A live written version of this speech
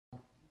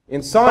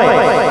In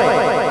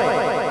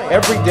science,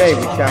 every day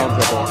we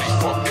challenge our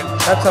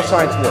beliefs. That's how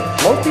science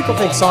works. Most people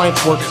think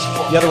science works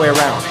the other way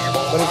around.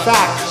 But in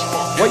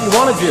fact, what you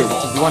want to do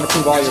is you want to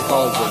prove all your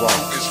colleagues are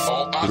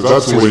wrong. Because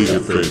that's the way you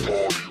get famous.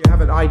 You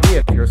have an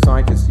idea, you're a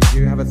scientist,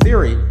 you have a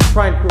theory, you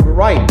try and prove it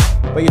right,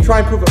 but you try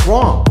and prove it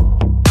wrong.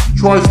 You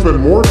try and spend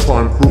more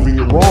time proving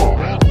it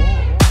wrong.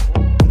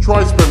 You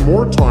try and spend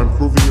more time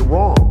proving it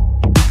wrong.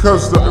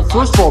 Because,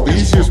 first of all, the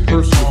easiest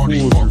person to fool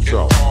is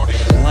yourself.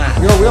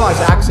 You don't realize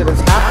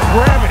accidents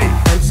happen.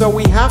 Gravity. And so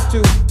we have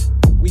to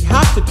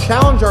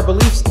challenge our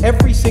beliefs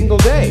every single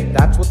day.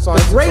 That's what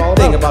science is all about. The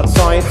great thing about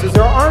science is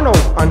there are no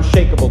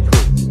unshakable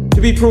truths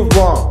to be proved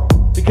wrong.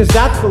 Because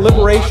that's the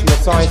liberation that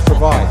science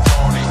provides.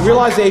 The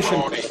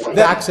realization that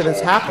accidents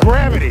happen.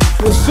 Gravity.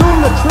 To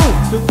assume the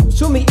truth, to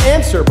assume the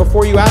answer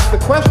before you ask the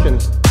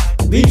questions,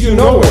 leads you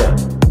nowhere.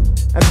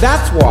 And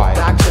that's why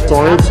accidents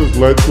Science happen. has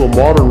led to a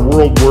modern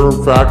world where,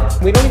 in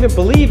fact, We don't even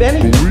believe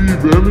anything.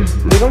 believe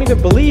anything. We don't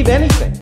even believe anything.